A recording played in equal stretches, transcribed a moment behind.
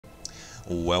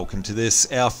Welcome to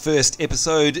this, our first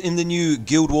episode in the new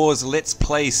Guild Wars Let's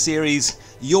Play series.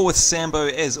 You're with Sambo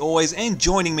as always, and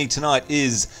joining me tonight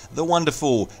is the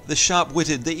wonderful, the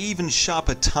sharp-witted, the even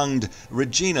sharper-tongued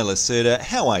Regina Lacerta.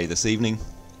 How are you this evening?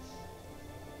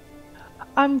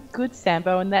 I'm good,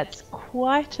 Sambo, and that's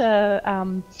quite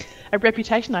a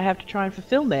reputation I have to try and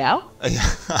fulfill now.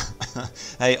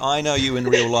 Hey, I know you in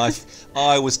real life.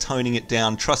 I was toning it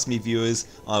down. Trust me, viewers,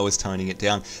 I was toning it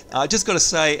down. I just got to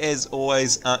say, as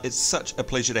always, it's such a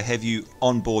pleasure to have you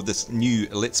on board this new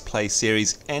Let's Play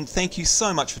series, and thank you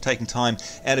so much for taking time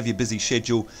out of your busy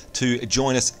schedule to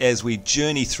join us as we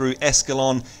journey through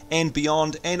Ascalon and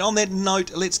beyond. And on that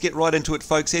note, let's get right into it,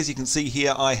 folks. As you can see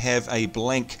here, I have a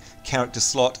blank character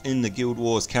slot in the Guild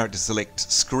Wars character select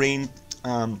screen.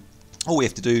 All we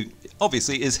have to do,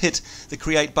 obviously, is hit the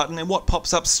create button, and what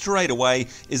pops up straight away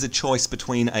is a choice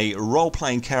between a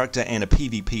role-playing character and a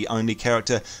PvP only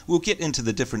character. We'll get into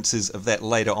the differences of that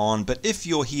later on, but if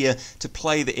you're here to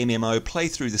play the MMO, play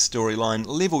through the storyline,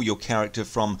 level your character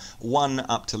from 1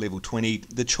 up to level 20,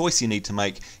 the choice you need to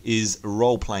make is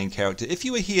role-playing character. If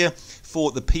you are here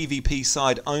for the PvP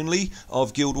side only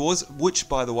of Guild Wars, which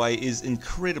by the way is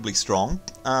incredibly strong,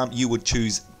 you would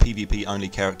choose PvP only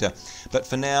character. But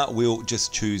for now, we'll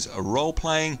just choose a role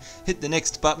playing, hit the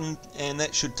next button, and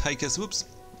that should take us,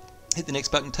 hit the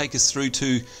next button, take us through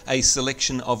to a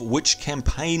selection of which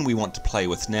campaign we want to play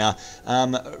with. Now,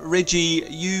 Reggie,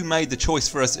 you made the choice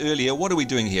for us earlier. What are we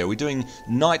doing here? Are we doing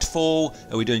Nightfall?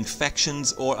 Are we doing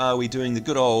Factions? Or are we doing the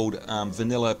good old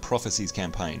vanilla Prophecies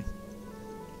campaign?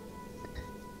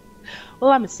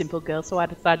 Well, I'm a simple girl, so I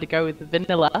decided to go with the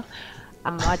vanilla.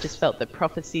 I just felt that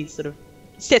Prophecies sort of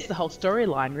sets the whole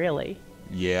storyline, really.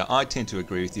 Yeah, I tend to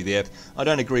agree with you there. I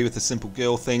don't agree with the simple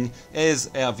girl thing,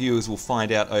 as our viewers will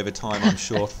find out over time, I'm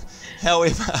sure.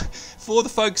 However, for the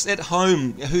folks at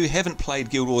home who haven't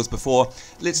played Guild Wars before,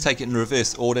 let's take it in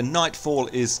reverse order. Nightfall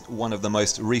is one of the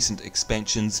most recent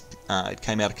expansions. It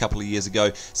came out a couple of years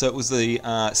ago, so it was the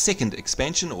second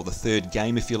expansion, or the third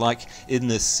game if you like, in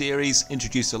this series.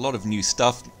 Introduced a lot of new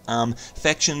stuff.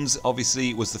 Factions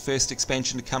obviously was the first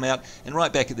expansion to come out, and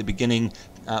right back at the beginning,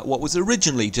 what was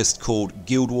originally just called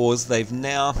Guild Wars, they've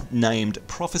now named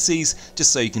Prophecies,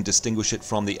 just so you can distinguish it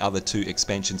from the other two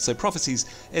expansions. So Prophecies,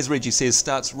 as Reggie says,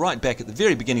 starts right back at the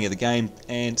very beginning of the game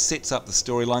and sets up the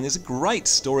storyline. There's a great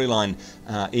storyline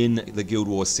in the Guild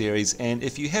Wars series, and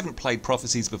if you haven't played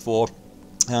Prophecies before,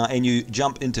 and you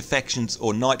jump into Factions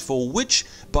or Nightfall, which,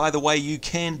 by the way, you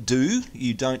can do.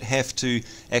 You don't have to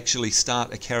actually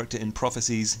start a character in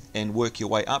Prophecies and work your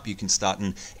way up. You can start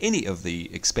in any of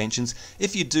the expansions.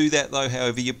 If you do that, though,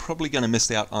 however, you're probably going to miss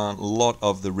out on a lot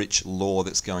of the rich lore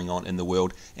that's going on in the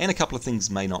world, and a couple of things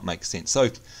may not make sense. So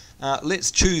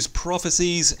let's choose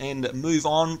Prophecies and move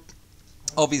on.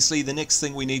 Obviously, the next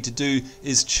thing we need to do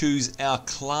is choose our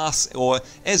class, or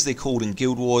as they're called in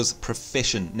Guild Wars,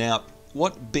 profession. Now,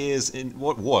 what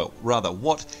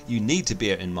you need to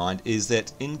bear in mind is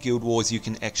that in Guild Wars you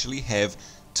can actually have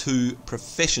two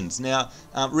professions. Now,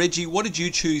 Reggie, what did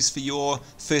you choose for your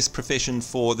first profession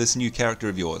for this new character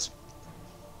of yours?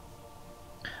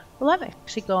 Well, I've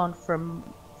actually gone for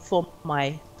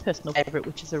my personal favourite,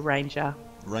 which is a ranger.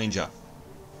 Ranger.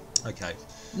 Okay.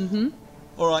 Mm-hmm.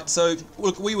 Alright, so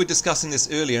look, we were discussing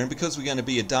this earlier, and because we're going to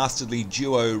be a dastardly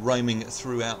duo roaming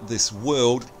throughout this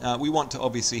world, we want to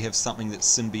obviously have something that's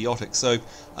symbiotic. So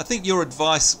I think your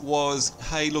advice was,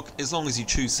 hey look, as long as you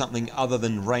choose something other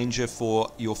than Ranger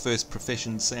for your first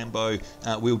profession, Sambo,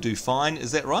 we'll do fine.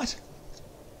 Is that right?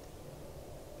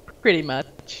 Pretty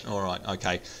much. Alright,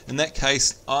 okay. In that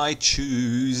case, I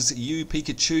choose you,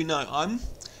 Pikachu. No,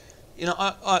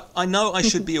 I know I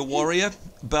should be a warrior,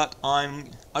 but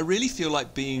I really feel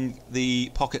like being the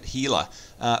pocket healer,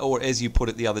 or as you put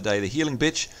it the other day, the healing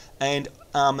bitch. And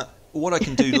what I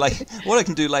can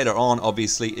do later on,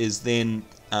 obviously, is then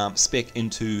spec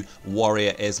into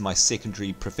warrior as my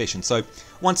secondary profession. So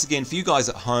once again, for you guys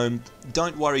at home,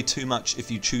 don't worry too much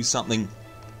if you choose something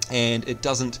and it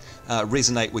doesn't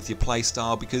resonate with your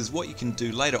playstyle, because what you can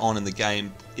do later on in the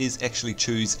game is actually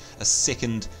choose a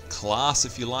second class,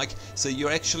 if you like. So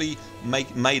you're actually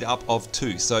made up of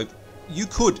two. So you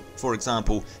could, for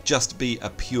example, just be a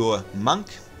pure monk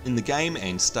in the game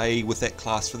and stay with that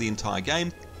class for the entire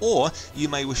game, or you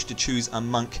may wish to choose a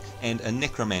monk and a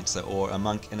necromancer, or a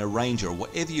monk and a ranger, or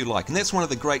whatever you like. And that's one of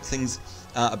the great things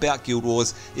about Guild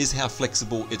Wars, is how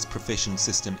flexible its profession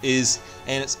system is,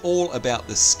 and it's all about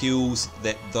the skills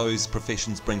that those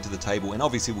professions bring to the table. And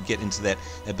obviously we'll get into that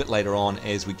a bit later on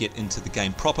as we get into the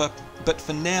game proper, but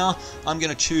for now I'm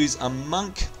going to choose a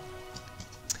monk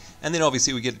And then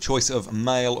obviously we get a choice of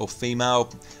male or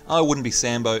female. I wouldn't be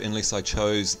Sambo unless I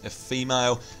chose a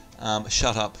female.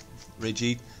 Shut up,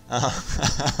 Reggie.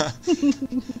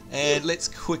 And let's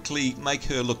quickly make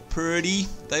her look pretty.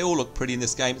 They all look pretty in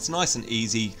this game. It's nice and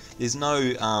easy. There's no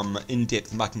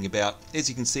in-depth mucking about. As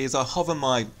you can see, as I hover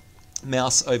my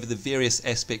mouse over the various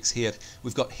aspects here,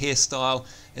 we've got hairstyle.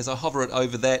 As I hover it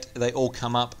over that, they all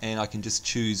come up and I can just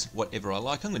choose whatever I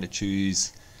like. I'm going to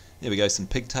choose, there we go, some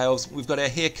pigtails. We've got our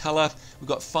hair colour. We've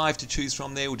got 5 to choose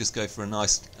from there. We'll just go for a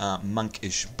nice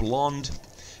monkish blonde.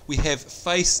 We have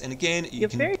face, and again, you're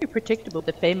very predictable,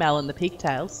 the female and the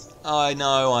pigtails. I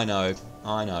know.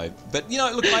 But you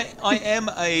know, look, I am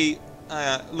a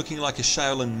looking like a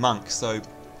Shaolin monk, so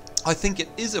I think it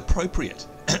is appropriate.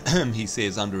 He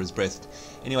says under his breath.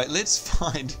 Anyway, let's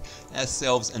find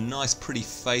ourselves a nice, pretty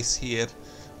face here,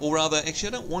 or rather, actually,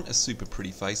 I don't want a super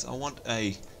pretty face. I want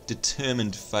a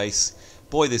determined face.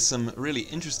 Boy, there's some really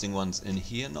interesting ones in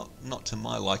here. Not to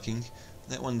my liking.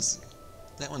 That one's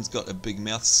got a big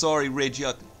mouth. Sorry, Reggie.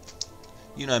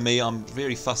 You know me, I'm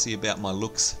very fussy about my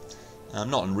looks.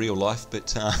 Not in real life,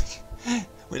 but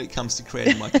when it comes to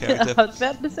creating my character. I was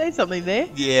about to say something there.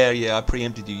 Yeah, I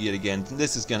preempted you yet again.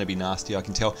 This is going to be nasty, I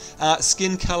can tell.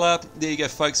 Skin colour, there you go,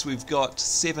 folks. We've got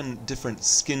 7 different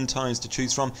skin tones to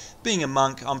choose from. Being a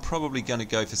monk, I'm probably going to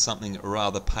go for something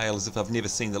rather pale, as if I've never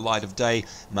seen the light of day,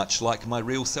 much like my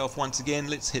real self once again.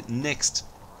 Let's hit next.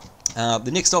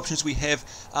 The next options we have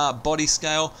are body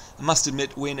scale. I must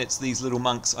admit, when it's these little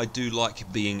monks, I do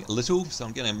like being little, so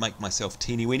I'm going to make myself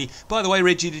teeny weeny. By the way,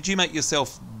 Reggie, did you make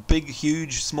yourself big,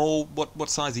 huge, small? What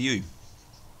size are you?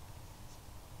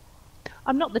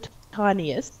 I'm not the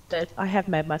tiniest, but I have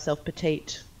made myself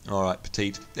petite. All right,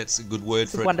 petite. That's a good word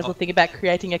it's for it. It's a wonderful thing about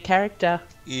creating a character.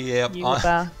 Yeah.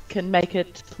 You can make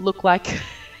it look like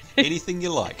anything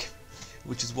you like,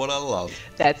 which is what I love.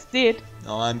 That's it.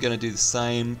 I'm going to do the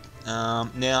same.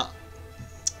 Now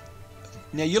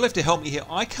you'll have to help me here.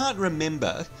 I can't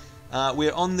remember.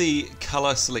 We're on the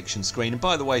color selection screen, and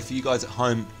by the way, for you guys at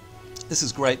home, this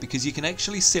is great because you can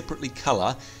actually separately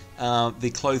color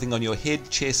the clothing on your head,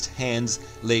 chest, hands,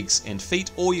 legs, and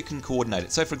feet, or you can coordinate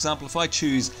it. So, for example, if I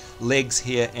choose legs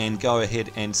here and go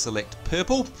ahead and select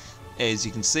purple, as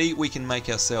you can see, we can make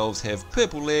ourselves have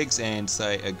purple legs and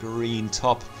say a green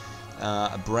top,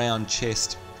 a brown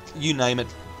chest, you name it.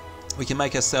 We can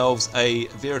make ourselves a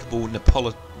veritable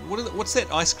what's that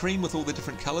ice cream with all the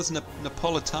different colours?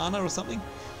 Napolitana or something?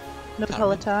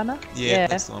 Napolitana? Yeah,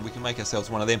 that's the one. We can make ourselves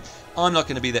one of them. I'm not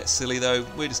going to be that silly though.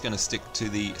 We're just going to stick to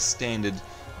the standard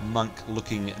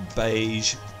monk-looking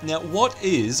beige. Now,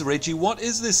 Reggie, what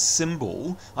is this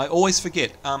symbol? I always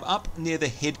forget. Up near the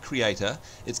head creator,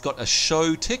 it's got a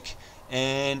show tick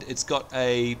and it's got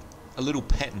a little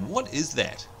pattern. What is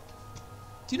that?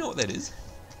 Do you know what that is?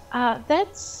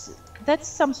 That's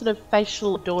some sort of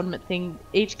facial adornment thing.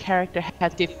 Each character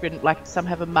has different, like some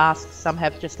have a mask, some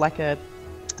have just like a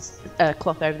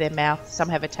cloth over their mouth, some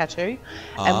have a tattoo,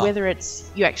 and whether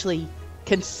it's you actually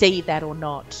can see that or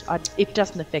not, it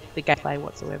doesn't affect the gameplay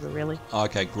whatsoever, really.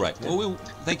 Okay, great. Well,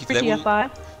 thank you for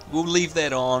that. We'll leave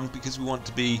that on because we want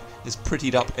to be as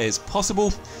prettied up as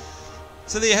possible.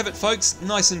 So there you have it, folks.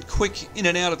 Nice and quick in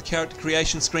and out of the character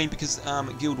creation screen because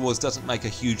Guild Wars doesn't make a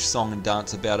huge song and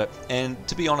dance about it. And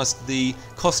to be honest, the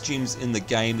costumes in the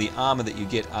game, the armor that you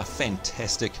get are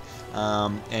fantastic.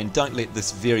 And don't let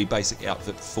this very basic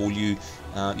outfit fool you.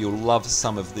 You'll love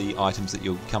some of the items that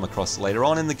you'll come across later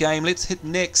on in the game. Let's hit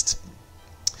next.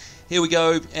 Here we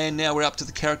go, and now we're up to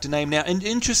the character name. Now, an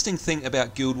interesting thing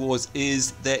about Guild Wars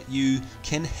is that you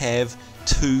can have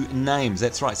 2 names.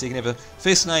 That's right, so you can have a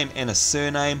first name and a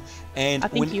surname. And I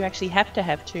think you actually have to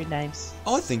have 2 names.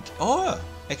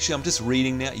 Actually, I'm just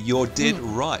reading now. You're dead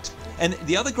right. And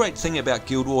the other great thing about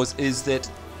Guild Wars is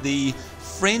that the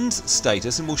friends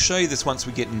status, and we'll show you this once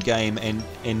we get in game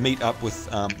and meet up with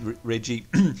Reggie,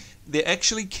 they're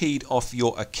actually keyed off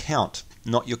your account,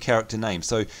 not your character name.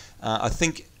 So I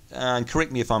think, and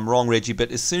correct me if I'm wrong, Reggie,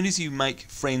 but as soon as you make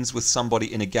friends with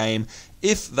somebody in a game,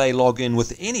 if they log in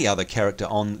with any other character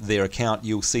on their account,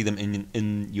 you'll see them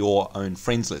in your own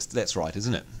friends list. That's right,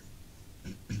 isn't it?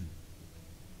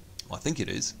 I think it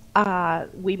is.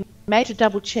 We made a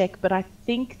double check, but I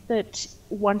think that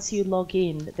once you log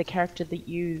in, the character that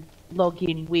you log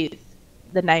in with,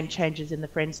 the name changes in the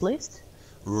friends list.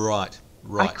 Right.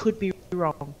 I could be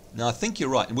wrong. No, I think you're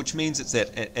right, which means it's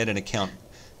at an account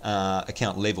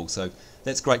level. So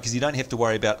that's great because you don't have to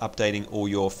worry about updating all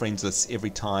your friends lists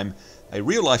every time a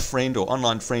real life friend or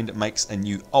online friend makes a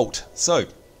new alt. So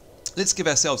let's give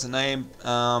ourselves a name.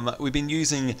 We've been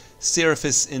using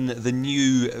Seraphis in the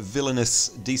new Villainous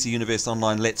DC Universe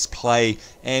Online Let's Play,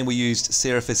 and we used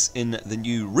Seraphis in the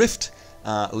new Rift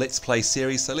Let's Play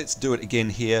series, so let's do it again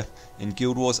here in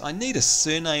Guild Wars. I need a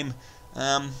surname.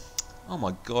 Oh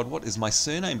my god, what is my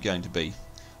surname going to be?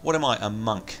 What am I, a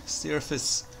monk?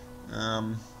 Seraphis,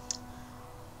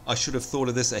 I should have thought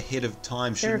of this ahead of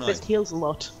time, shouldn't I? Seraphis heals a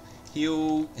lot.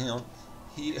 Hang on.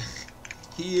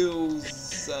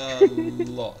 Heals a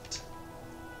lot.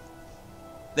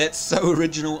 That's so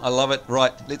original, I love it.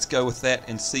 Right, let's go with that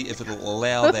and see if it'll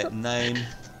allow that name.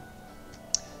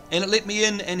 And it let me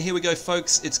in, and here we go,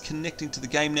 folks. It's connecting to the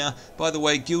game now. By the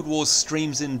way, Guild Wars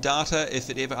streams in data. If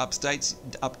it ever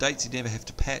updates, you never have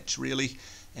to patch, really.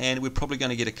 And we're probably going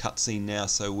to get a cutscene now,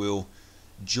 so we'll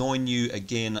join you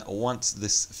again once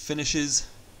this finishes.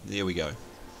 There we go.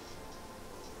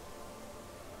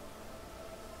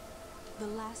 The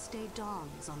last day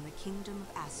dawns on the kingdom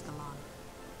of Ascalon.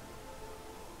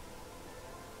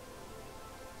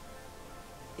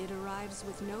 It arrives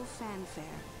with no fanfare,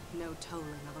 no tolling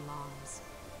of alarms.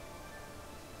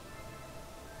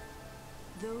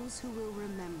 Those who will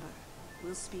remember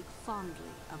will speak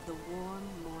fondly of the warm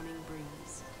morning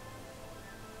breeze.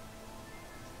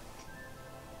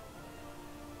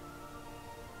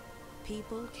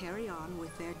 People carry on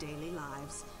with their daily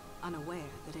lives, unaware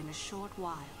that in a short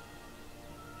while,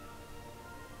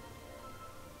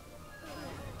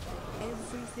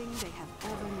 everything they have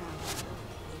ever known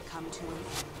will come to an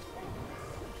end.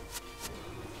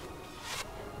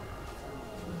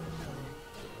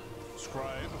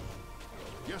 Scribe?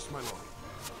 Yes, my lord.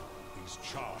 These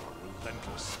Char are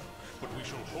relentless, but we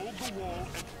shall hold the wall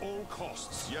at all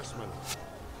costs. Yes, my lord.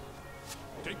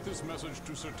 Take this message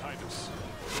to Sir Titus.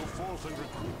 Go forth and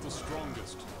recruit the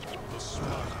strongest, the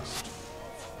smartest.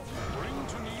 Bring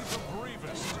to me the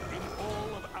bravest in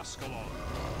all of Ascalon.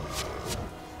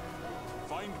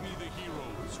 Find me the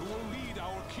heroes who will lead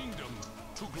our kingdom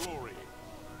to glory.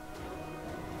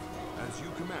 As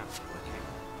you command, Reggie.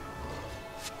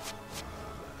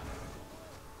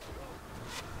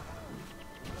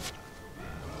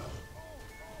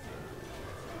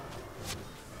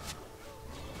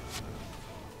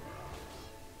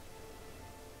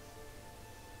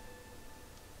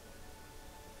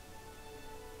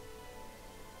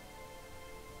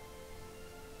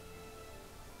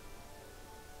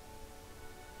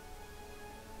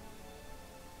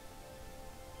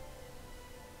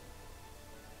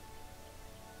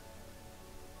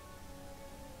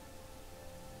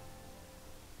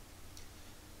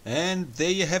 And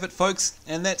there you have it, folks.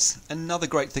 And that's another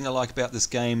great thing I like about this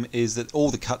game, is that all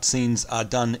the cutscenes are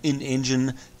done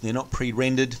in-engine. They're not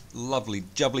pre-rendered. Lovely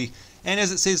jubbly. And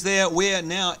as it says there, we're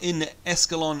now in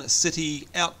Ascalon City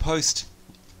Outpost.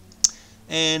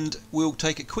 And we'll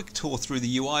take a quick tour through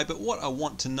the UI. But what I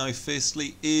want to know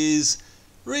firstly is,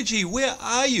 Reggie, where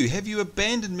are you? Have you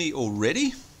abandoned me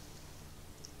already?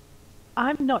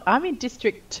 I'm not. I'm in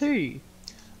District 2.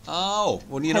 Oh,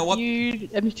 well, you know what? Have you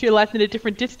materialized in a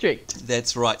different district?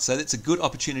 That's right. So that's a good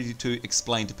opportunity to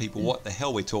explain to people what the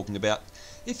hell we're talking about.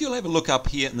 If you'll have a look up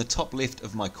here in the top left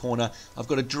of my corner, I've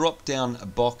got a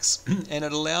drop-down box, and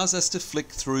it allows us to flick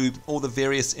through all the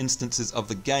various instances of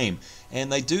the game.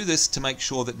 And they do this to make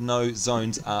sure that no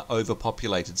zones are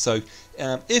overpopulated. So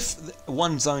if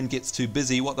one zone gets too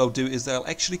busy, what they'll do is they'll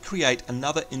actually create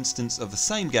another instance of the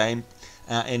same game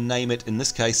and name it, in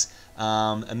this case,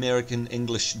 American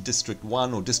English District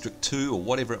 1 or District 2 or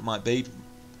whatever it might be.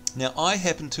 Now, I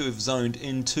happen to have zoned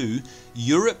into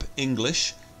Europe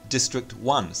English District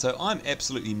 1, so I'm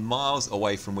absolutely miles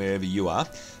away from wherever you are.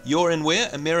 You're in where?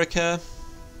 American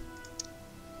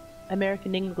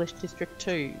English District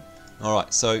 2.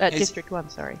 Alright, so District 1,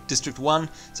 sorry. District 1.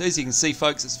 So as you can see,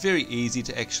 folks, it's very easy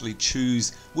to actually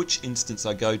choose which instance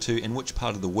I go to and which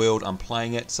part of the world I'm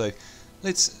playing at. So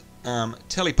let's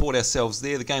teleport ourselves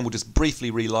there. The game will just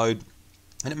briefly reload,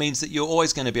 and it means that you're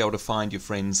always going to be able to find your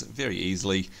friends very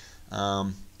easily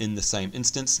in the same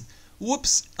instance.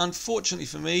 Whoops, unfortunately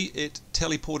for me, it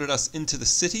teleported us into the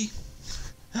city,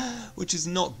 which is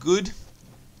not good.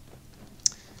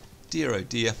 Dear oh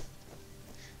dear.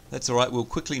 That's alright, we'll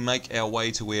quickly make our way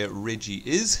to where Reggie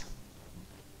is.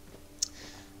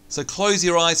 So close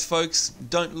your eyes, folks.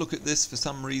 Don't look at this. For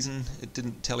some reason it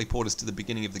didn't teleport us to the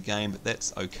beginning of the game, but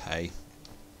that's okay.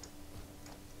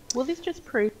 Well, this just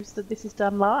proves that this is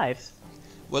done live.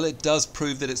 Well, it does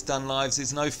prove that it's done live.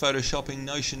 There's no photoshopping,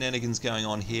 no shenanigans going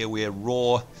on here. We're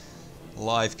raw,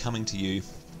 live, coming to you.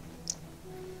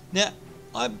 Now,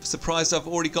 I'm surprised I've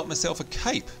already got myself a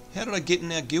cape. How did I get in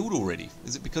our guild already?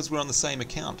 Is it because we're on the same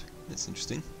account? That's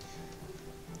interesting.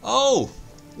 Oh,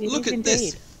 look at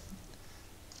this.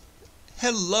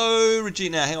 Hello,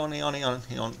 Regina. Hang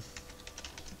on.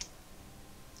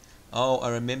 Oh,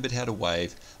 I remembered how to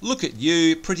wave. Look at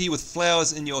you, pretty with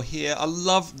flowers in your hair. I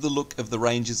love the look of the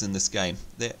Rangers in this game.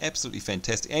 They're absolutely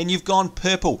fantastic. And you've gone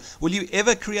purple. Will you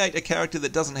ever create a character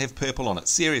that doesn't have purple on it?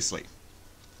 Seriously.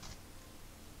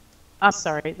 I'm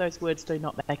sorry, those words do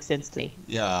not make sense to me.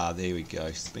 Yeah, there we go.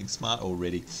 She's being smart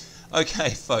already. Okay,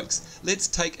 folks, let's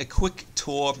take a quick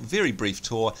tour, very brief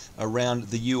tour, around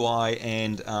the UI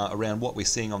and around what we're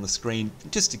seeing on the screen,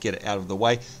 just to get it out of the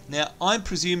way. Now, I'm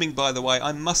presuming, by the way,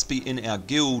 I must be in our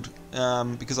guild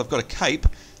because I've got a cape.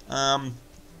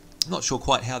 Not sure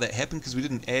quite how that happened because we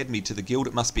didn't add me to the guild.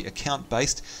 It must be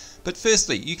account-based. But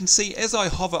firstly, you can see as I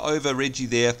hover over Reggie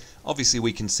there, obviously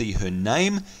we can see her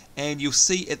name, and you'll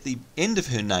see at the end of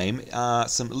her name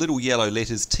some little yellow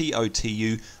letters,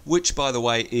 TOTU, which by the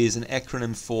way is an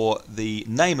acronym for the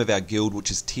name of our guild,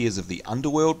 which is Tears of the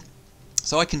Underworld.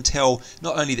 So I can tell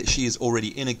not only that she is already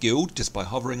in a guild just by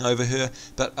hovering over her,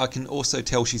 but I can also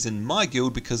tell she's in my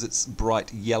guild because it's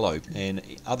bright yellow, and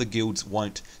other guilds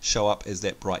won't show up as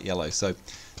that bright yellow. So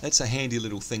that's a handy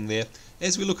little thing there.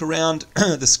 As we look around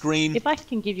the screen... If I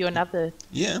can give you another...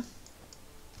 Yeah.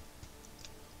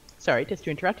 Sorry, just to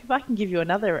interrupt. If I can give you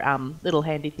another little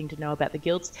handy thing to know about the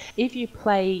guilds. If you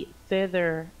play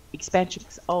further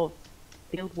expansions of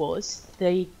Guild Wars,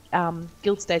 the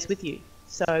guild stays with you.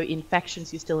 So in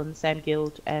factions, you're still in the same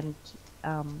guild, and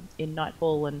in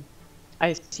Nightfall, and I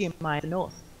assume the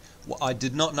North. Well, I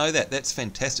did not know that. That's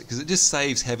fantastic, because it just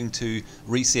saves having to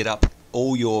reset up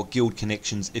all your guild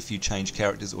connections if you change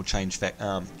characters or change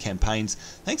campaigns.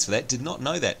 Thanks for that. Did not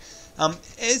know that.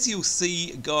 As you'll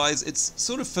see, guys, it's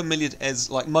sort of familiar as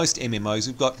like most MMOs.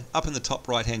 We've got up in the top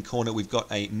right-hand corner, we've got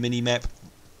a mini-map.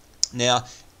 Now,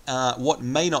 what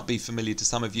may not be familiar to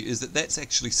some of you is that that's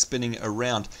actually spinning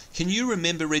around. Can you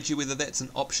remember, Reggie, whether that's an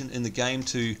option in the game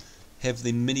to have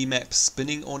the mini-map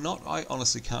spinning or not? I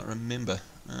honestly can't remember.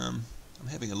 I'm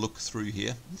having a look through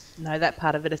here. No, that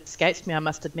part of it escapes me, I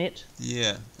must admit.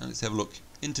 Yeah, and let's have a look.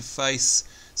 Interface.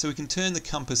 So we can turn the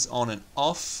compass on and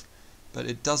off, but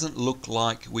it doesn't look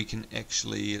like we can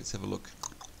actually... Let's have a look.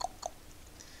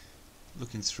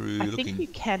 Looking through... I think you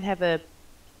can have a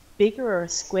bigger or a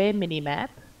square mini-map.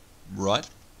 Right.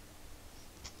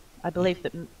 I believe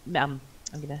that... I'm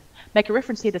going to make a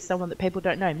reference here to someone that people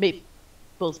don't know.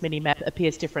 Meatball's mini-map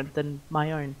appears different than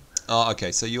my own. Oh,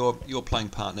 okay. So your playing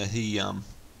partner, he's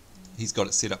got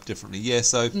it set up differently. Yeah.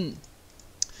 So,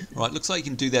 right. Looks like you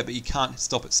can do that, but you can't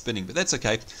stop it spinning. But that's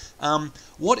okay.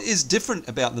 What is different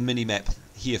about the mini map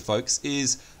here, folks,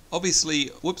 is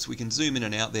obviously, whoops, we can zoom in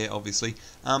and out there, obviously.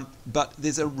 But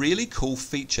there's a really cool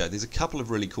feature. There's a couple of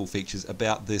really cool features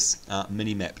about this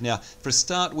mini map. Now, for a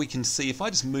start, we can see if I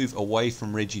just move away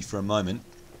from Reggie for a moment.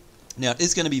 Now, it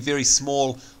is going to be very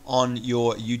small on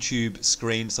your YouTube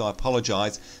screen, so I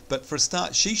apologise. But for a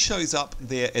start, she shows up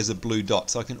there as a blue dot,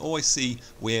 so I can always see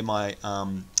where my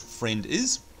friend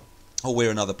is, or where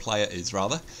another player is,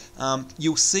 rather.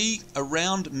 You'll see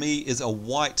around me is a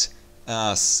white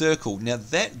circle. Now,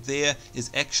 that there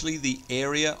is actually the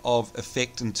area of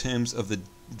effect in terms of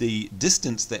the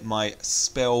distance that my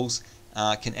spells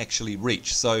can actually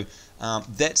reach. So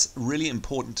that's really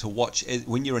important to watch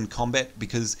when you're in combat,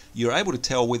 because you're able to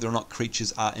tell whether or not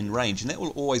creatures are in range, and that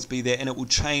will always be there, and it will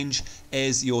change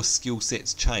as your skill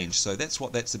sets change. So that's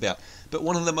what that's about. But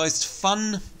one of the most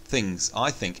fun things, I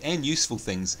think, and useful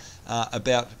things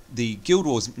about the Guild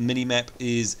Wars minimap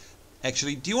is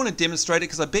actually, do you want to demonstrate it?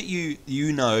 Because I bet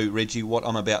you know, Reggie, what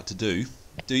I'm about to do.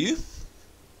 Do you?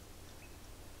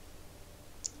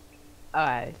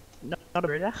 Not a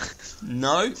reader.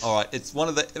 No? Alright, it's one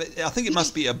of the... I think it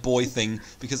must be a boy thing,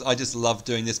 because I just love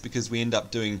doing this, because we end up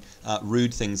doing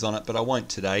rude things on it, but I won't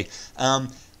today.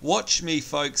 Watch me,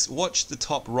 folks. Watch the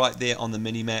top right there on the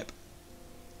mini-map.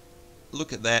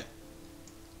 Look at that.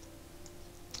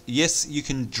 Yes, you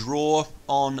can draw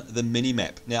on the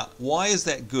mini-map. Now, why is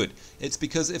that good? It's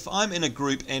because if I'm in a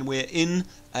group and we're in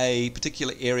a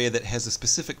particular area that has a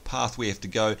specific path we have to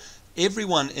go,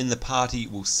 everyone in the party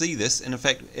will see this, and in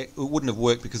fact it wouldn't have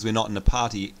worked because we're not in a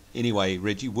party anyway,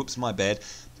 Reggie, whoops, my bad.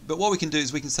 But what we can do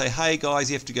is we can say, hey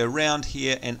guys, you have to go round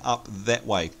here and up that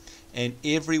way, and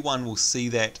everyone will see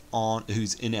that on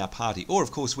who's in our party. Or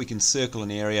of course we can circle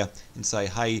an area and say,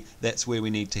 hey, that's where we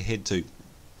need to head to.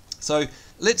 So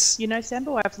let's... You know,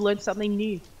 Sambo, I've learned something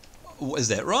new. Is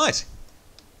that right?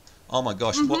 Oh my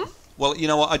gosh. Well, you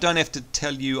know what, I don't have to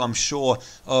tell you, I'm sure,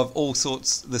 of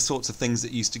the sorts of things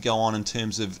that used to go on in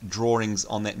terms of drawings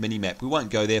on that mini-map. We won't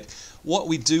go there. What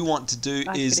we do want to do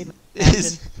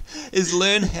is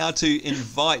learn how to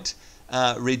invite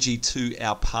Reggie to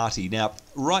our party. Now,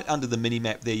 right under the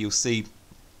mini-map there, you'll see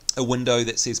a window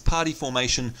that says party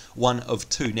formation 1 of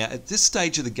 2. Now at this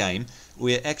stage of the game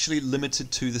we're actually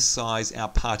limited to the size our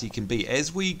party can be.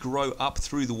 As we grow up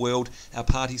through the world, our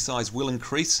party size will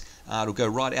increase. It'll go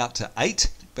right out to 8,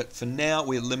 but for now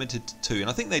we're limited to 2, and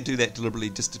I think they do that deliberately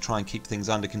just to try and keep things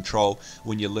under control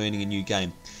when you're learning a new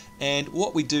game. And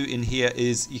what we do in here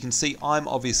is, you can see I'm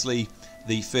obviously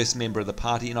the first member of the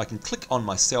party, and I can click on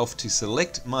myself to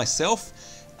select myself.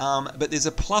 But there's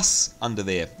a plus under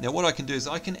there. Now what I can do is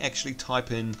I can actually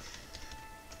type in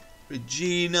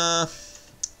Regina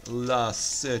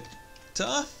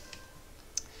Lacerta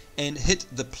and hit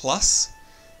the plus,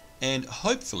 and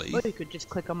hopefully... Or you could just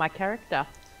click on my character.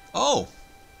 Oh!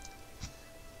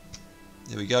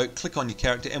 There we go. Click on your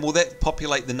character, and will that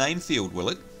populate the name field, will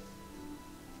it?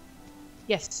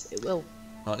 Yes, it will.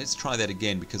 Right, let's try that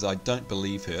again, because I don't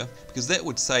believe her, because that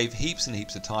would save heaps and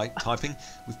heaps of typing.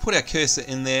 We've put our cursor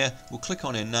in there. We'll click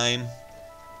on her name.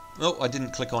 Oh, I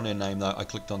didn't click on her name though. I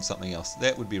clicked on something else.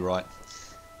 That would be right.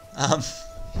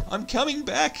 I'm coming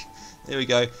back. There we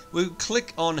go. We'll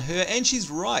click on her, and she's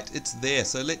right. It's there.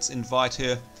 So let's invite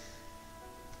her.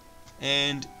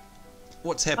 And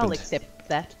what's happened? I'll accept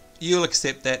that. You'll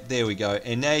accept that. There we go.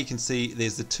 And now you can see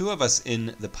there's the 2 of us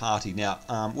in the party. Now,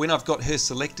 when I've got her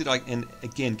selected, and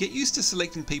again, get used to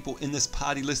selecting people in this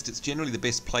party list. It's generally the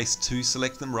best place to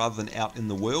select them rather than out in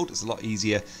the world. It's a lot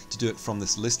easier to do it from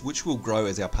this list, which will grow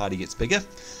as our party gets bigger.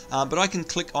 But I can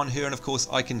click on her, and of course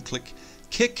I can click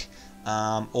kick,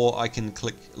 or I can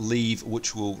click leave,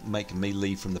 which will make me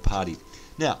leave from the party.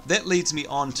 Now, that leads me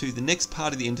on to the next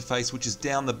part of the interface, which is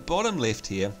down the bottom left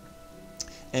here.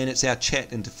 And it's our chat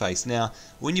interface. Now,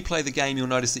 when you play the game, you'll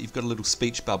notice that you've got a little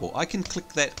speech bubble. I can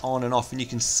click that on and off, and you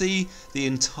can see the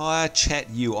entire chat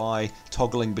UI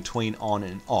toggling between on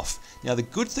and off. Now, the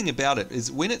good thing about it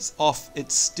is when it's off,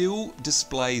 it still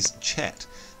displays chat.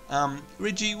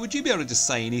 Reggie, would you be able to just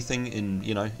say anything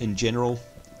in general?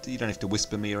 You don't have to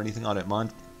whisper me or anything. I don't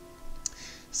mind.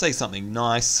 Say something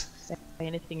nice. Say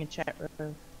anything in chat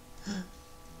room.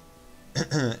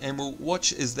 And we'll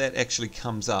watch as that actually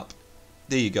comes up.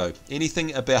 There you go.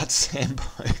 Anything about Sambo?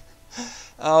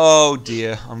 Oh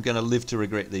dear, I'm going to live to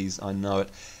regret these. I know it.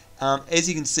 As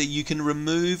you can see, you can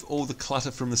remove all the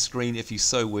clutter from the screen if you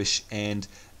so wish, and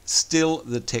still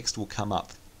the text will come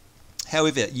up.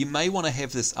 However, you may want to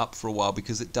have this up for a while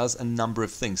because it does a number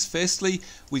of things. Firstly,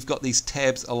 we've got these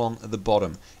tabs along the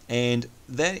bottom, and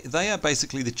they are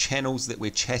basically the channels that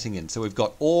we're chatting in. So we've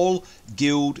got all,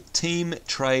 guild, team,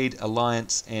 trade,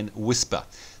 alliance, and whisper.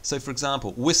 So for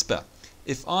example, whisper.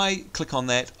 If I click on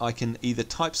that, I can either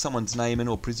type someone's name in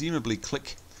or presumably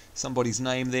click somebody's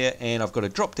name there, and I've got a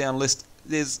drop down list.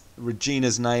 There's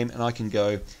Regina's name, and I can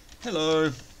go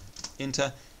hello,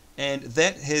 enter, and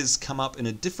that has come up in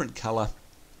a different color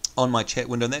on my chat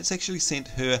window, and that's actually sent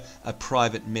her a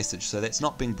private message, so that's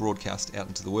not being broadcast out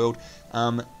into the world.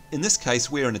 In this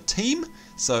case, we're in a team,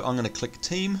 so I'm going to click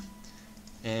team,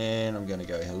 and I'm going to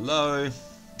go hello.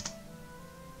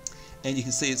 And you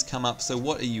can see it's come up. So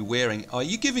what are you wearing? Are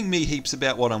you giving me heaps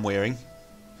about what I'm wearing?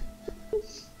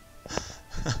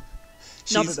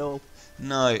 Not at all.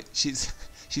 No, she's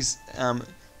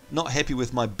not happy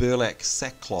with my burlap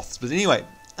sackcloths. But anyway,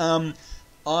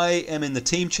 I am in the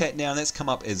team chat now, and that's come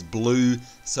up as blue.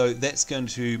 So that's going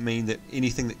to mean that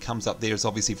anything that comes up there is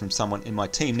obviously from someone in my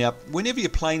team. Now, whenever you're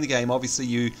playing the game, obviously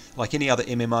you, like any other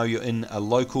MMO, you're in a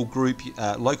local group,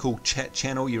 local chat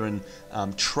channel, you're in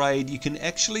trade. You can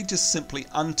actually just simply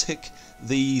untick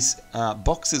these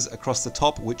boxes across the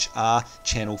top, which are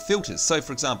channel filters. So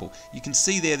for example, you can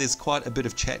see there's quite a bit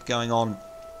of chat going on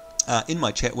in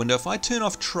my chat window. If I turn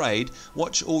off trade,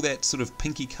 watch all that sort of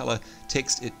pinky color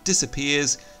text, it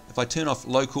disappears. If I turn off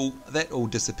local, that all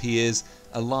disappears.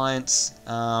 Alliance,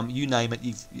 you name it,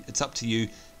 it's up to you,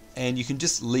 and you can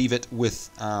just leave it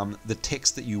with the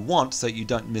text that you want so you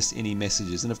don't miss any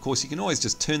messages. And of course you can always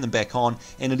just turn them back on,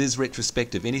 and it is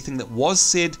retrospective. Anything that was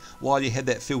said while you had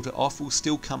that filter off will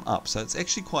still come up, so it's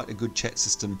actually quite a good chat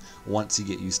system once you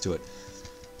get used to it.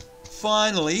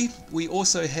 Finally, we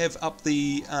also have up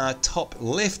the top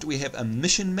left, we have a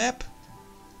mission map.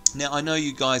 Now I know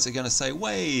you guys are going to say,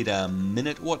 wait a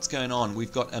minute, what's going on?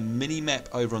 We've got a mini map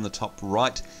over on the top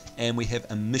right, and we have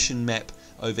a mission map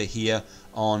over here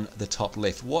on the top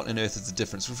left. What on earth is the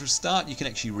difference? Well, for a start, you can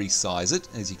actually resize it.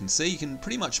 As you can see, you can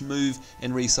pretty much move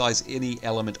and resize any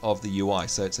element of the UI,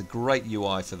 so it's a great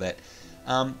UI for that.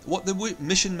 What the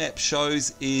mission map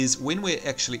shows is when we're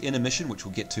actually in a mission, which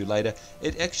we'll get to later,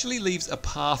 it actually leaves a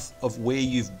path of where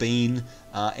you've been,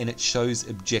 and it shows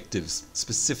objectives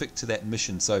specific to that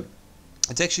mission. So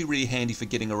It's actually really handy for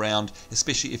getting around,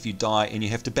 especially if you die and you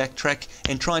have to backtrack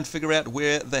and try and figure out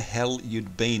where the hell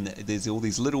you'd been. There's all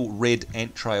these little red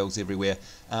ant trails everywhere,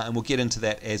 and we'll get into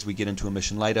that as we get into a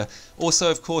mission later.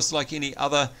 Also, of course, like any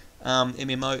other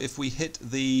MMO, if we hit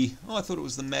the... oh, I thought it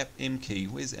was the map M key.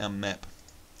 Where's our map?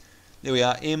 There we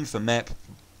are, M for map.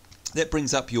 That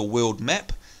brings up your world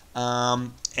map.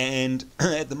 And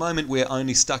at the moment we're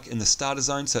only stuck in the starter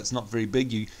zone, so it's not very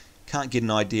big. You can't get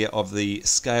an idea of the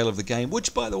scale of the game,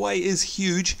 which by the way is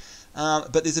huge,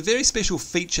 but there's a very special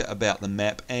feature about the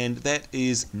map, and that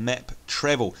is map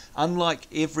travel. Unlike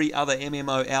every other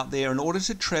MMO out there, in order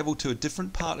to travel to a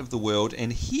different part of the world,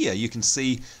 and here you can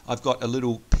see I've got a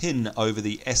little pin over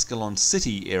the Ascalon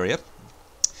city area,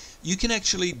 you can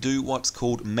actually do what's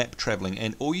called map traveling,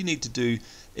 and all you need to do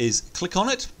is click on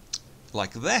it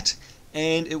like that,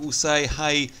 and it will say,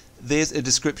 hey, there's a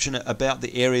description about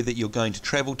the area that you're going to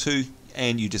travel to,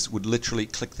 and you just would literally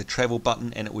click the travel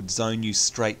button and it would zone you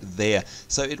straight there.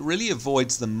 So it really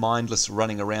avoids the mindless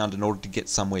running around in order to get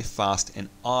somewhere fast, and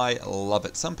I love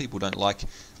it. Some people don't like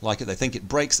it. They think it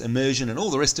breaks immersion and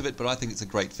all the rest of it, but I think it's a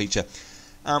great feature.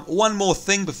 One more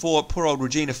thing before poor old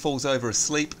Regina falls over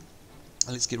asleep.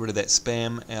 Let's get rid of that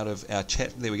spam out of our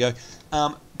chat. There we go.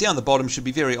 Down the bottom should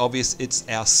be very obvious. It's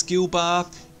our skill bar,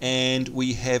 and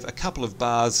we have a couple of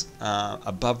bars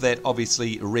above that.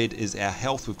 Obviously, red is our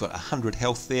health. We've got 100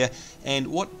 health there. And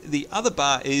what the other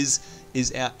bar is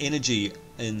our energy.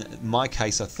 In my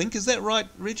case, I think. Is that right,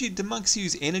 Reggie? Do monks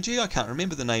use energy? I can't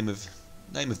remember the name of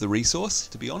the resource,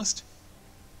 to be honest.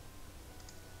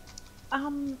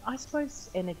 I suppose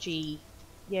energy.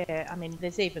 Yeah, I mean,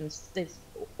 there's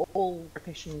all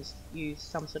professions use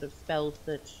some sort of spells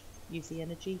that use the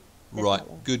energy. Right,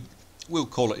 good. We'll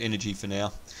call it energy for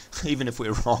now, even if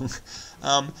we're wrong.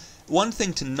 One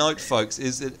thing to note, folks,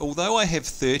 is that although I have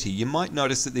 30, you might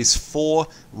notice that there's 4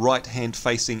 right-hand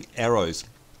facing arrows.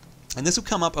 And this will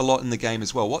come up a lot in the game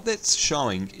as well. What that's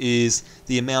showing is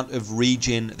the amount of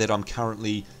regen that I'm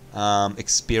currently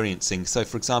experiencing. So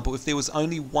for example, if there was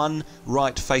only one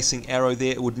right facing arrow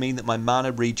there, it would mean that my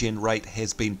mana regen rate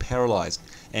has been paralyzed,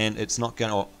 and it's not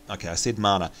going to... okay, I said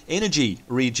mana. Energy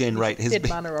regen rate has been...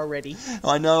 mana already.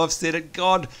 I know, I've said it.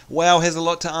 God, WoW has a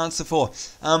lot to answer for.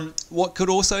 What could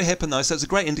also happen though, so it's a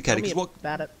great indicator, because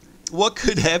what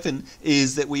could happen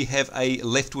is that we have a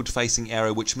leftward facing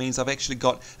arrow, which means I've actually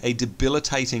got a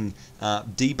debilitating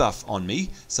debuff on me.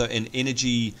 So an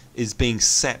energy is being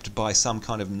sapped by some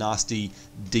kind of nasty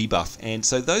debuff. And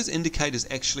so those indicators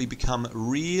actually become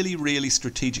really, really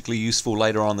strategically useful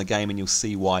later on in the game, and you'll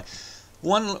see why.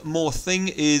 One more thing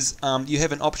is you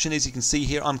have an option, as you can see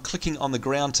here. I'm clicking on the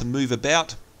ground to move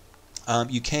about.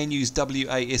 You can use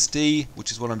WASD,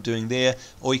 which is what I'm doing there,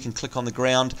 or you can click on the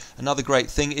ground. Another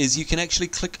great thing is you can actually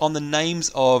click on the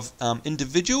names of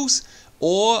individuals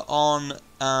or on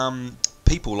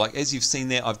people. Like as you've seen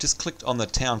there, I've just clicked on the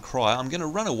town crier. I'm going to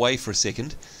run away for a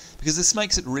second because this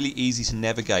makes it really easy to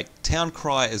navigate. Town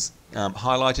crier is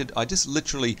highlighted. I just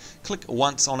literally click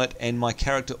once on it and my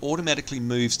character automatically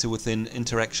moves to within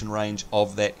interaction range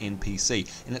of that NPC.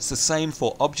 And it's the same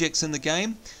for objects in the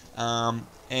game.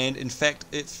 And in fact,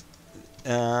 if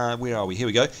where are we? Here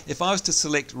we go. If I was to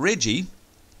select Reggie,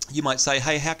 you might say,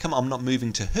 hey, how come I'm not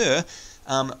moving to her?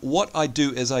 What I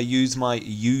do is I use my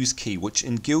use key, which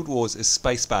in Guild Wars is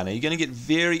spacebar. Now you're going to get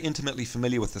very intimately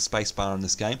familiar with the spacebar in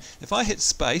this game. If I hit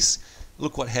space,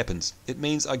 look what happens. It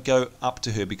means I go up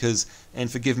to her because, and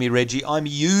forgive me Reggie, I'm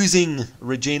using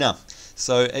Regina.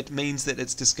 So it means that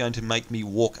it's just going to make me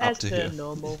walk up to her.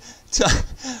 Normal.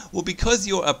 Well, because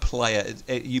you're a player,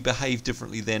 you behave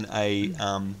differently than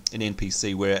an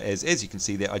NPC, whereas, as you can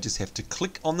see there, I just have to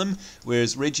click on them,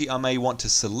 whereas Reggie I may want to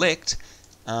select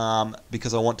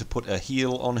because I want to put a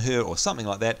heal on her or something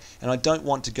like that, and I don't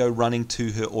want to go running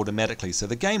to her automatically. So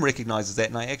the game recognizes that,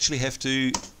 and I actually have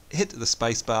to hit the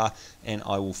spacebar and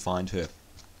I will find her.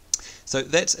 So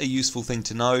that's a useful thing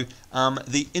to know.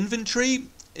 The inventory,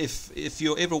 if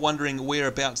you're ever wondering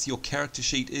whereabouts your character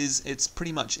sheet is, it's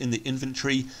pretty much in the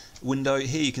inventory window.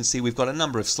 Here you can see we've got a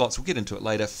number of slots, we'll get into it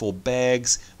later, for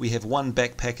bags. We have one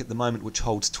backpack at the moment which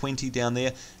holds 20 down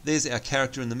there. There's our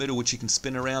character in the middle which you can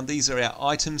spin around. These are our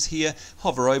items here.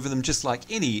 Hover over them just like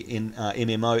any in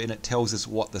MMO and it tells us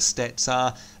what the stats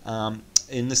are.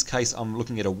 In this case I'm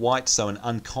looking at a white, so an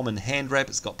uncommon hand wrap.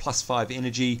 It's got +5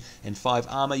 energy and 5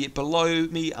 armor. Yet below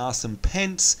me are some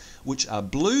pants which are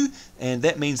blue, and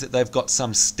that means that they've got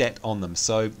some stat on them.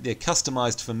 So they're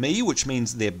customized for me, which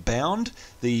means they're bound.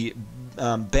 The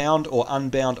bound or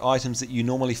unbound items that you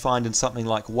normally find in something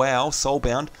like WoW,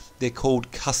 Soulbound, they're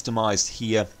called customized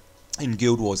here in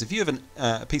Guild Wars. If you have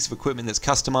a piece of equipment that's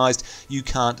customized, you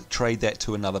can't trade that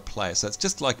to another player. So it's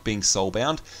just like being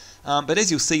soulbound. But as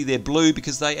you'll see, they're blue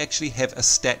because they actually have a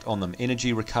stat on them,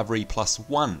 energy recovery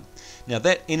 +1. Now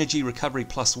that energy recovery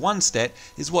 +1 stat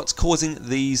is what's causing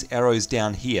these arrows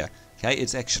down here. Okay,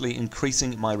 it's actually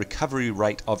increasing my recovery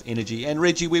rate of energy. And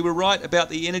Reggie, we were right about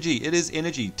the energy. It is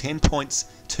energy. 10 points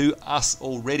to us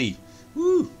already.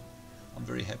 Woo! I'm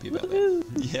very happy about that.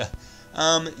 Yeah.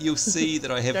 You'll see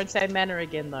that I have... Don't say mana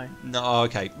again, though. No,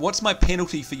 okay. What's my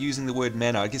penalty for using the word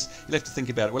mana? I guess you'll have to think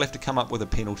about it. We'll have to come up with a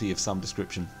penalty of some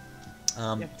description. You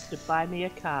have to buy me a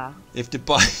car. You have to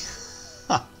buy...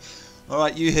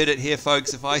 Alright, you heard it here,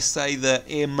 folks. If I say the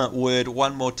M word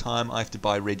one more time, I have to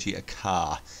buy Reggie a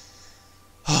car.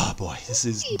 Oh boy, this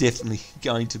is definitely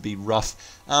going to be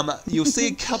rough. You'll see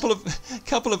a couple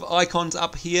of icons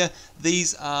up here.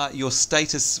 These are your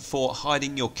status for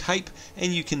hiding your cape,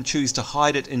 and you can choose to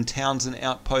hide it in towns and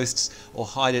outposts, or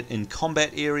hide it in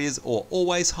combat areas, or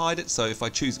always hide it. So if I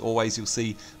choose always, you'll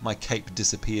see my cape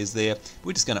disappears there.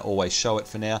 We're just going to always show it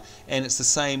for now, and it's the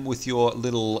same with your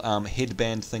little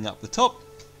headband thing up the top.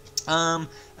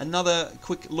 Another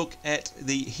quick look at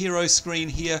the hero screen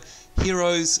here.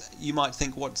 Heroes, you might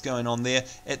think what's going on there.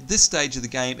 At this stage of the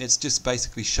game, it's just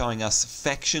basically showing us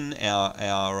faction,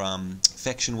 our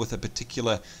faction with a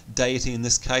particular deity in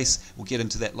this case. We'll get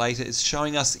into that later. It's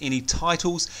showing us any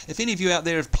titles. If any of you out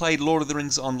there have played Lord of the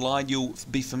Rings Online, you'll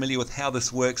be familiar with how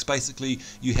this works. Basically,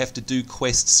 you have to do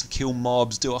quests, kill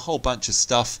mobs, do a whole bunch of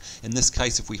stuff. In this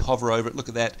case, if we hover over it, look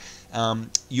at that.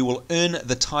 You will earn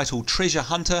the title Treasure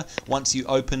Hunter once you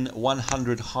open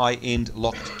 100 high-end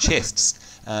locked chests.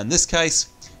 In this case,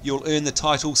 you'll earn the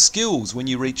title Skills when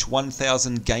you reach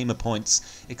 1,000 gamer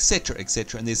points, etc,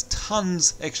 etc. And there's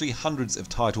tons, actually hundreds of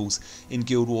titles in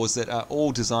Guild Wars that are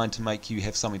all designed to make you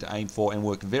have something to aim for and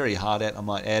work very hard at, I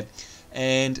might add.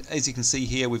 And as you can see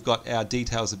here, we've got our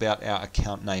details about our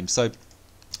account name. So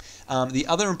the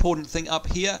other important thing up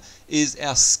here is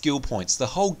our skill points. The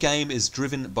whole game is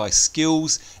driven by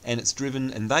skills, and it's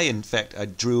driven, and they in fact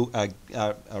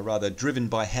are rather driven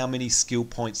by how many skill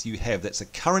points you have. That's a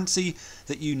currency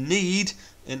that you need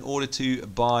in order to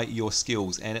buy your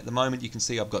skills. And at the moment you can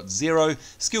see I've got 0.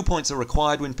 Skill points are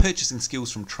required when purchasing skills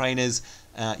from trainers.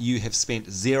 You have spent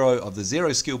 0 of the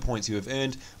 0 skill points you have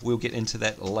earned. We'll get into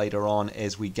that later on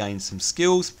as we gain some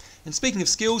skills. And speaking of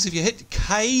skills, if you hit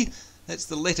K, that's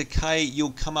the letter K,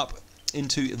 you'll come up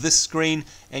into this screen,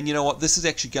 and you know what, this is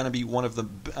actually going to be one of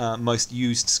the most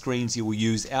used screens you will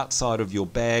use outside of your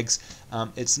bags.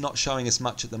 It's not showing us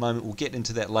much at the moment. We'll get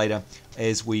into that later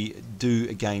as we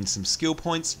do gain some skill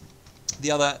points.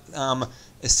 The other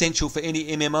essential for any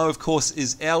MMO, of course,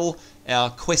 is L, our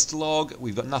quest log.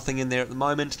 We've got nothing in there at the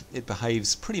moment. It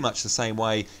behaves pretty much the same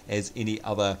way as any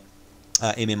other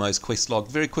MMO's quest log.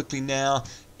 Very quickly now,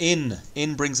 N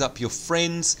brings up your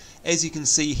friends. As you can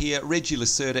see here, Regina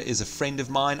Lacerta is a friend of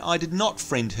mine. I did not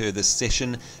friend her this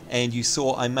session, and you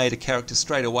saw I made a character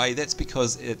straight away. That's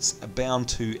because it's bound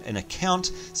to an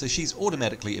account, so she's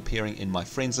automatically appearing in my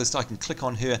friends list. I can click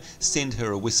on her, send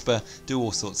her a whisper, do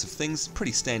all sorts of things.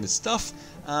 Pretty standard stuff.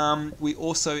 We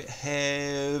also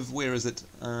have, where is it?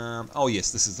 Oh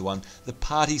yes, this is the one. The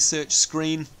party search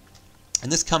screen.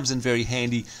 And this comes in very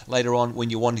handy later on when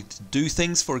you're wanting to do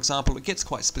things. For example, it gets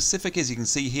quite specific. As you can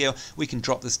see here, we can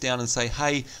drop this down and say,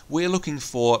 hey, we're looking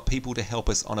for people to help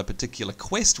us on a particular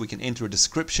quest. We can enter a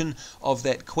description of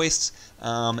that quest,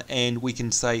 and we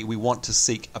can say we want to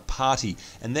seek a party.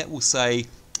 And that will say,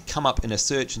 come up in a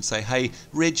search and say, hey,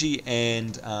 Reggie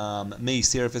and me,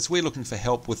 Seraphis, we're looking for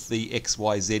help with the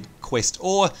XYZ quest,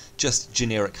 or just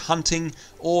generic hunting,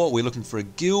 or we're looking for a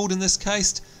guild in this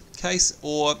case,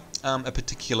 or a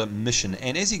particular mission.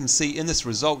 And as you can see in this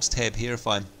results tab here, if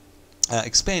I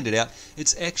expand it out,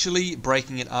 it's actually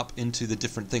breaking it up into the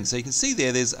different things. So you can see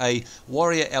there's a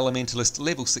warrior elementalist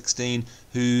level 16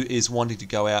 who is wanting to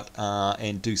go out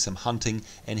and do some hunting,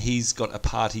 and he's got a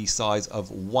party size of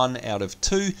 1 out of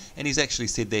 2, and he's actually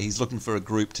said there he's looking for a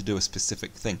group to do a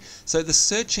specific thing. So the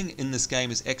searching in this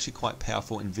game is actually quite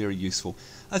powerful and very useful.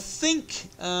 I think,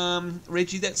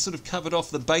 Reggie, that's sort of covered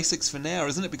off the basics for now,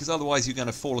 isn't it? Because otherwise you're going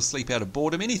to fall asleep out of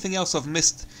boredom. Anything else I've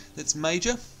missed that's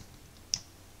major?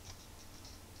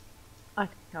 I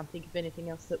can't think of anything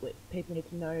else that people need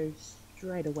to know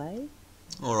straight away.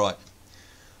 Alright.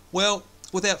 Well,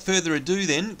 without further ado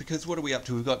then, because what are we up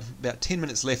to? We've got about 10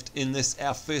 minutes left in this,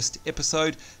 our first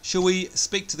episode. Shall we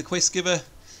speak to the quest giver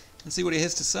and see what he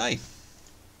has to say?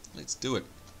 Let's do it.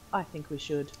 I think we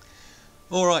should.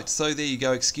 Alright, so there you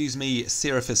go. Excuse me,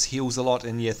 Seraphis heals a lot,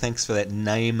 and yeah, thanks for that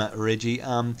name, Reggie.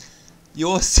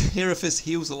 Your Seraphis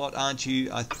heals a lot, aren't you?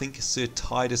 I think Sir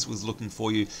Titus was looking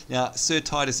for you. Now, Sir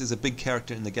Titus is a big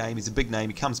character in the game. He's a big name.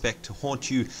 He comes back to haunt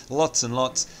you lots and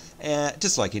lots.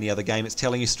 Just like any other game, it's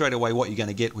telling you straight away what you're going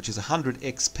to get, which is 100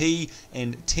 XP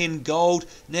and 10 gold.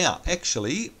 Now,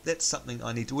 actually, that's something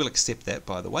I need to... We'll accept that,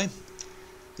 by the way.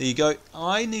 There you go.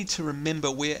 I need to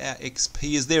remember where our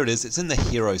XP is. There it is. It's in the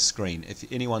hero screen. If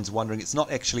anyone's wondering, it's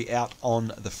not actually out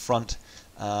on the front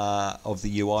of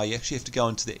the UI. You actually have to go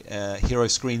into the hero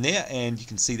screen there, and you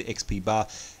can see the XP bar.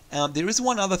 There is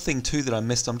one other thing too that I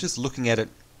missed. I'm just looking at it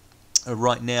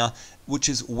right now, which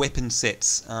is weapon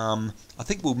sets. I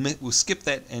think we'll skip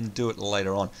that and do it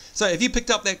later on. So, have you picked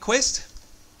up that quest?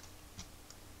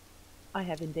 I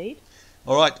have indeed.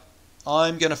 All right,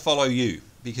 I'm going to follow you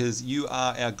because you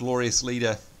are our glorious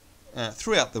leader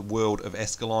throughout the world of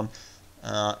Ascalon,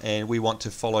 and we want to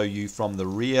follow you from the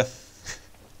rear.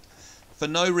 For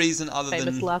no reason other than...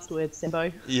 Famous last words,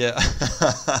 Sambo. Yeah.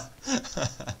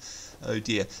 Oh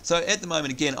dear. So at the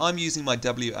moment, again, I'm using my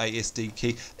WASD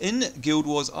key. In Guild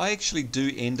Wars, I actually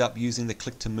do end up using the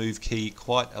click to move key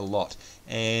quite a lot.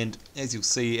 And as you'll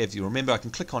see, if you remember, I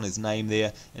can click on his name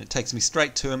there, and it takes me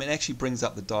straight to him and actually brings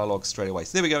up the dialogue straight away.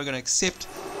 So there we go. We're going to accept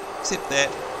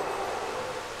that.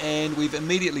 And we've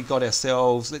immediately got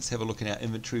ourselves, let's have a look in our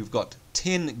inventory, we've got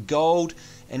 10 gold,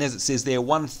 and as it says there,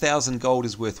 1,000 gold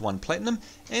is worth 1 platinum,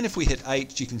 and if we hit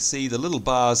H, you can see the little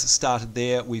bars started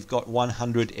there, we've got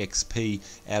 100 XP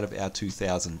out of our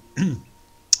 2,000.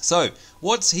 So,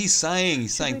 what's he saying?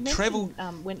 He's saying travel...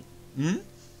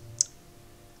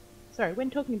 Sorry,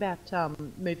 when talking about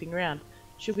moving around,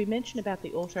 should we mention about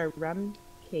the auto run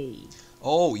key?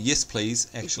 Oh, yes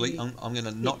please, actually, I'm going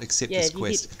to not accept this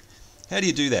quest. How do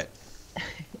you do that?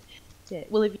 Yeah,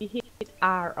 well, if you hit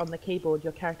R on the keyboard,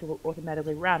 your character will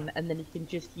automatically run, and then you can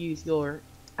just use your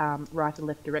right and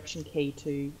left direction key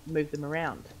to move them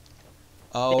around.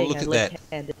 Oh, being look at that.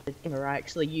 left-handed gamer, I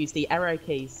actually use the arrow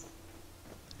keys.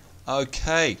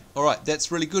 Okay, alright,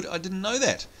 that's really good. I didn't know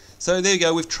that. So there you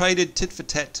go, we've traded tit for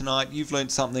tat tonight. You've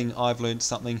learned something, I've learned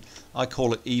something. I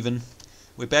call it even.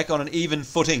 We're back on an even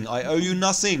footing. I owe you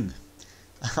nothing.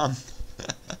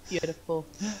 Beautiful.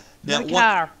 Now, the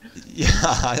car. Yeah,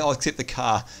 I'll accept the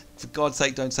car. For God's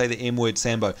sake, don't say the M word,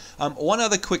 Sambo. One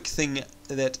other quick thing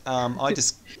that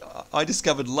I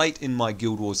discovered late in my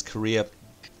Guild Wars career.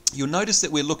 You'll notice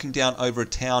that we're looking down over a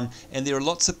town, and there are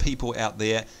lots of people out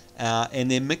there,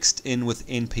 and they're mixed in with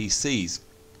NPCs.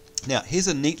 Now, here's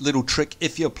a neat little trick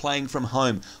if you're playing from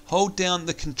home. Hold down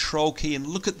the control key and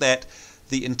look at that.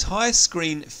 The entire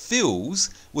screen fills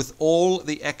with all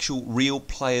the actual real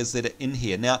players that are in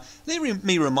here. Now, let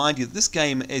me remind you that this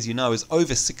game, as you know, is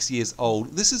over 6 years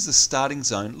old. This is the starting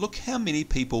zone. Look how many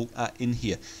people are in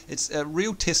here. It's a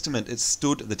real testament. It's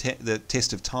stood the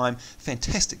test of time.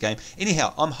 Fantastic game.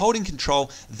 Anyhow, I'm holding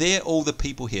control. They're all the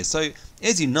people here. So,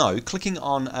 as you know, clicking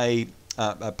on a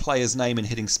player's name and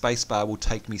hitting spacebar will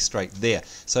take me straight there.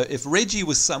 So if Reggie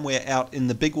was somewhere out in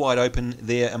the big wide open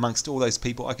there amongst all those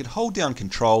people, I could hold down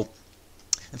control.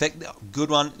 In fact, good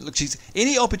one. Look,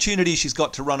 any opportunity she's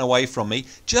got to run away from me,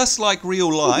 just like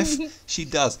real life, she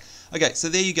does. Okay, so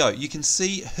there you go. You can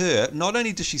see her. Not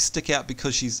only does she stick out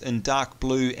because she's in dark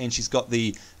blue and she's got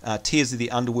the Tears of the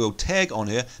Underworld tag on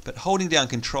her, but holding down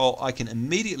control, I can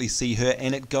immediately see her,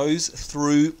 and it goes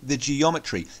through the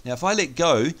geometry. Now, if I let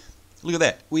go, look at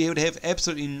that. We would have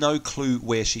absolutely no clue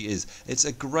where she is. It's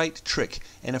a great trick.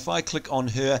 And if I click on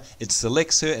her, it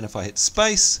selects her. And if I hit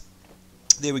space,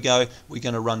 there we go. We're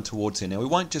going to run towards her. Now, we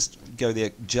won't just go there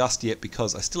just yet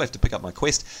because I still have to pick up my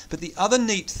quest. But the other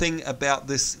neat thing about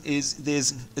this is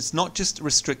it's not just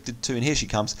restricted to, and here she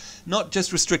comes, not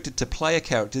just restricted to player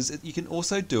characters. You can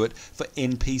also do it for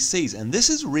NPCs. And this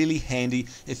is really handy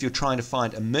if you're trying to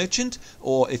find a merchant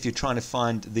or if you're trying to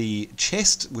find the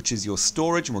chest, which is your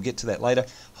storage, and we'll get to that later.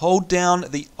 Hold down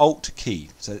the Alt key.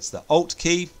 So it's the Alt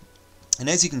key. And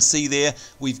as you can see there,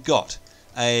 we've got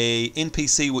a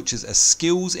NPC which is a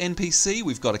skills NPC.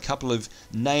 We've got a couple of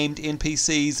named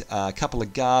NPCs, a couple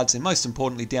of guards, and most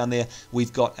importantly down there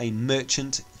we've got a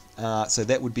merchant. So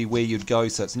that would be where you'd go.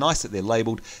 So it's nice that they're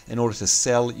labelled in order to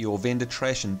sell your vendor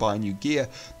trash and buy new gear.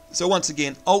 So once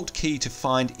again, Alt key to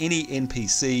find any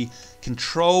NPC,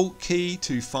 Control key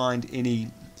to find any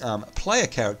player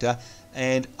character,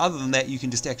 and other than that you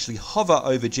can just actually hover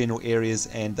over general areas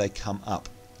and they come up.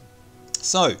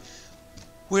 So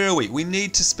where are we? We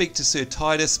need to speak to Sir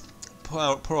Titus.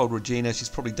 Poor old Regina, she's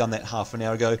probably done that half an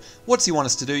hour ago. What's he want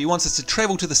us to do? He wants us to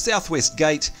travel to the southwest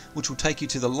gate, which will take you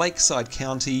to the lakeside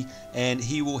county, and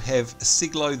he will have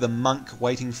Siglo the monk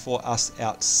waiting for us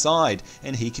outside,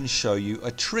 and he can show you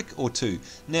a trick or two.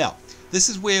 Now, this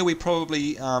is where we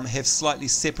probably have slightly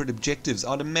separate objectives.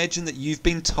 I'd imagine that you've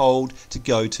been told to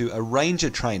go to a ranger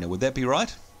trainer. Would that be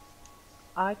right?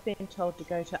 I've been told to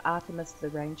go to Artemis the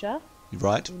Ranger.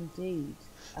 Right. Indeed.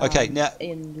 Okay, now...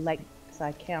 in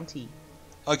Lakeside County.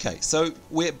 Okay, so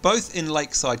we're both in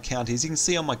Lakeside County. As you can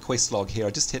see on my quest log here,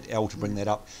 I just hit L to bring that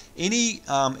up. Any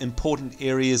important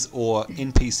areas or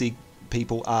NPC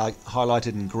people are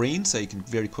highlighted in green, so you can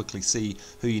very quickly see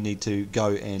who you need to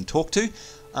go and talk to.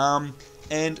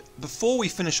 And before we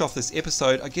finish off this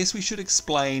episode, I guess we should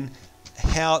explain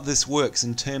how this works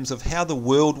in terms of how the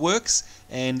world works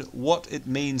and what it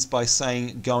means by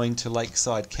saying going to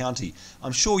Lakeside County.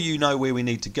 I'm sure you know where we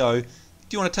need to go. Do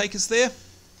you want to take us there?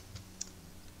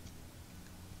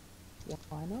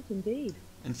 Why not, indeed.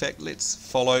 In fact, let's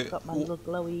follow. Got my little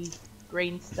glowy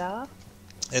green star.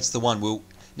 That's the one.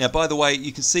 Now, by the way,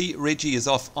 you can see Reggie is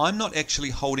off. I'm not actually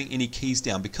holding any keys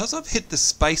down. Because I've hit the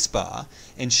space bar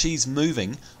and she's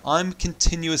moving, I'm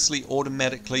continuously,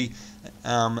 automatically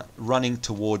running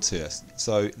towards her.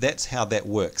 So that's how that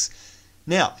works.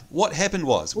 Now, what happened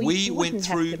was we went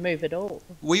through... have to move at all.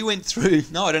 We went through...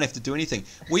 No, I don't have to do anything.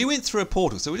 We went through a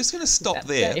portal, so we're just going to stop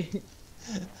there.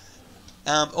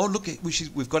 Oh, look,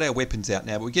 we've got our weapons out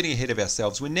now, but we're getting ahead of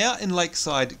ourselves. We're now in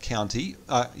Lakeside County.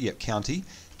 County.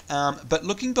 But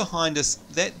looking behind us,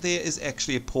 that there is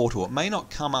actually a portal. It may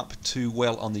not come up too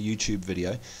well on the YouTube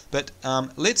video, but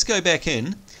let's go back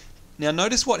in. Now,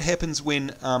 notice what happens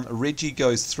when Reggie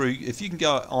goes through. If you can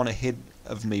go on ahead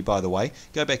of me, by the way,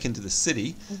 go back into the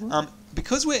city.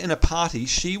 Because we're in a party,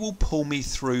 she will pull me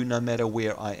through no matter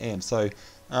where I am. So,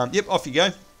 yep, off you go.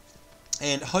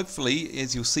 And hopefully,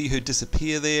 as you'll see her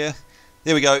disappear there,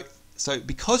 there we go. So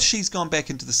because she's gone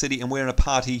back into the city and we're in a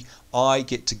party, I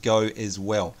get to go as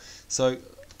well. So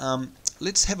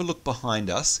let's have a look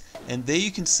behind us, and there you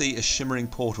can see a shimmering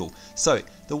portal. So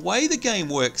the way the game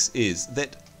works is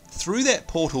that through that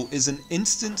portal is an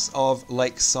instance of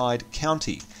Lakeside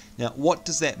County. Now, what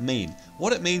does that mean?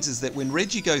 What it means is that when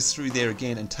Reggie goes through there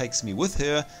again and takes me with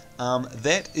her,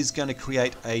 that is going to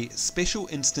create a special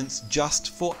instance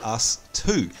just for us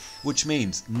two, which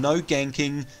means no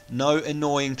ganking, no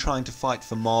annoying trying to fight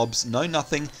for mobs, no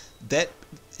nothing. That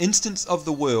instance of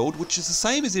the world, which is the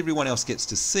same as everyone else gets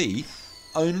to see,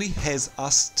 only has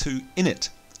us two in it.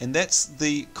 And that's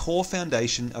the core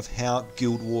foundation of how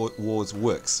Guild Wars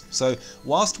works. So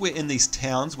whilst we're in these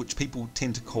towns, which people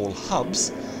tend to call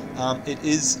hubs, it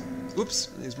is, whoops,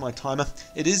 there's my timer,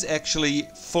 it is actually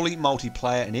fully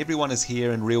multiplayer and everyone is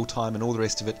here in real time and all the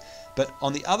rest of it. But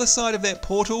on the other side of that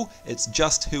portal, it's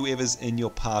just whoever's in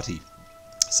your party.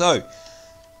 So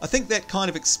I think that kind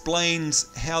of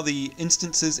explains how the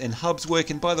instances and hubs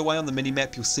work. And by the way, on the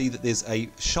minimap you'll see that there's a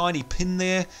shiny pin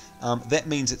there. That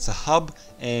means it's a hub,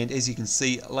 and as you can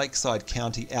see, Lakeside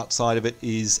County outside of it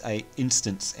is a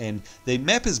instance. And the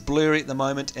map is blurry at the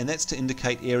moment, and that's to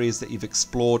indicate areas that you've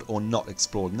explored or not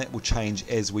explored, and that will change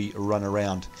as we run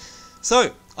around.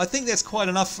 So I think that's quite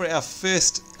enough for our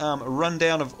first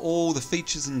rundown of all the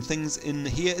features and things in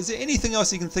here. Is there anything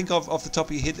else you can think of off the top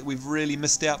of your head that we've really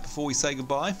missed out before we say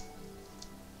goodbye?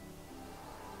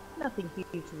 Nothing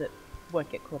huge that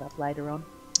won't get caught up later on.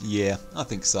 Yeah, I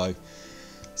think so.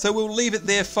 So we'll leave it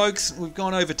there, folks. We've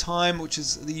gone over time, which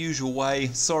is the usual way.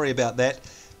 Sorry about that.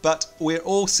 But we're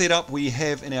all set up. We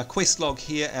have in our quest log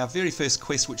here our very first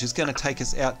quest, which is going to take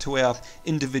us out to our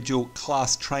individual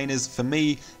class trainers. For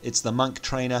me, it's the monk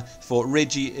trainer. For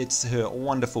Reggie, it's her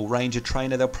wonderful ranger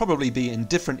trainer. They'll probably be in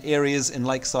different areas in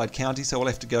Lakeside County, so we'll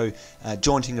have to go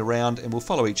jaunting around, and we'll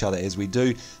follow each other as we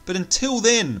do. But until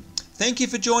then, thank you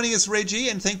for joining us, Reggie,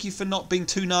 and thank you for not being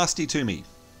too nasty to me.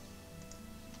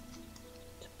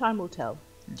 Time will tell.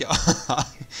 Yeah.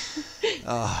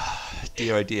 Oh,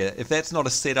 dear, oh dear. If that's not a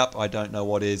setup, I don't know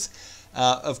what is.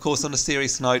 Of course, on a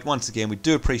serious note, once again, we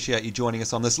do appreciate you joining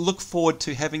us on this. Look forward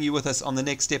to having you with us on the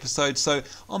next episode. So,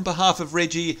 on behalf of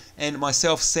Reggie and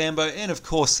myself, Sambo, and of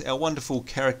course, our wonderful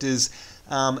characters,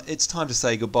 it's time to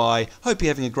say goodbye. Hope you're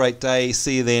having a great day.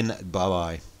 See you then.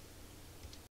 Bye-bye.